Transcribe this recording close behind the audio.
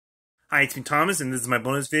Hi, it's me, Thomas, and this is my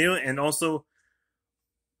bonus video. And also,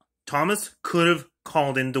 Thomas could have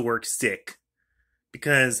called in to work sick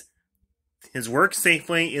because his work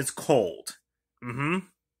Safeway is cold. And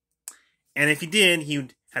if he did, he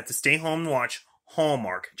would have to stay home and watch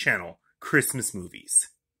Hallmark Channel Christmas movies.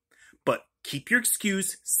 But keep your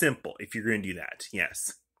excuse simple if you're going to do that,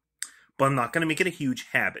 yes. But I'm not going to make it a huge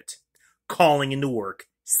habit. Calling into work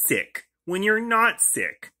sick when you're not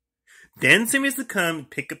sick. Then somebody has to come and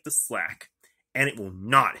pick up the slack. And it will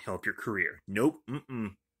not help your career. Nope.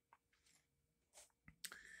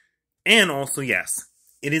 And also, yes,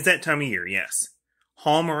 it is that time of year, yes.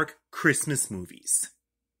 Hallmark Christmas movies.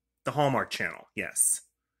 The Hallmark Channel, yes.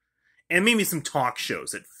 And maybe some talk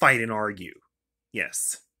shows that fight and argue.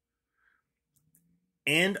 Yes.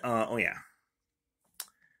 And, oh yeah.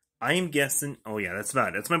 I am guessing, oh yeah, that's about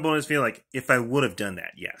it. That's my bonus video, like, if I would have done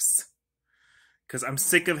that, yes. Because I'm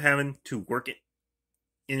sick of having to work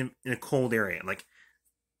in a cold area. Like,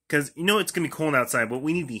 because you know it's going to be cold outside, but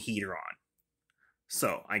we need the heater on.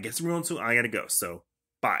 So, I guess everyone's, I gotta go. So,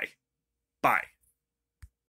 bye. Bye.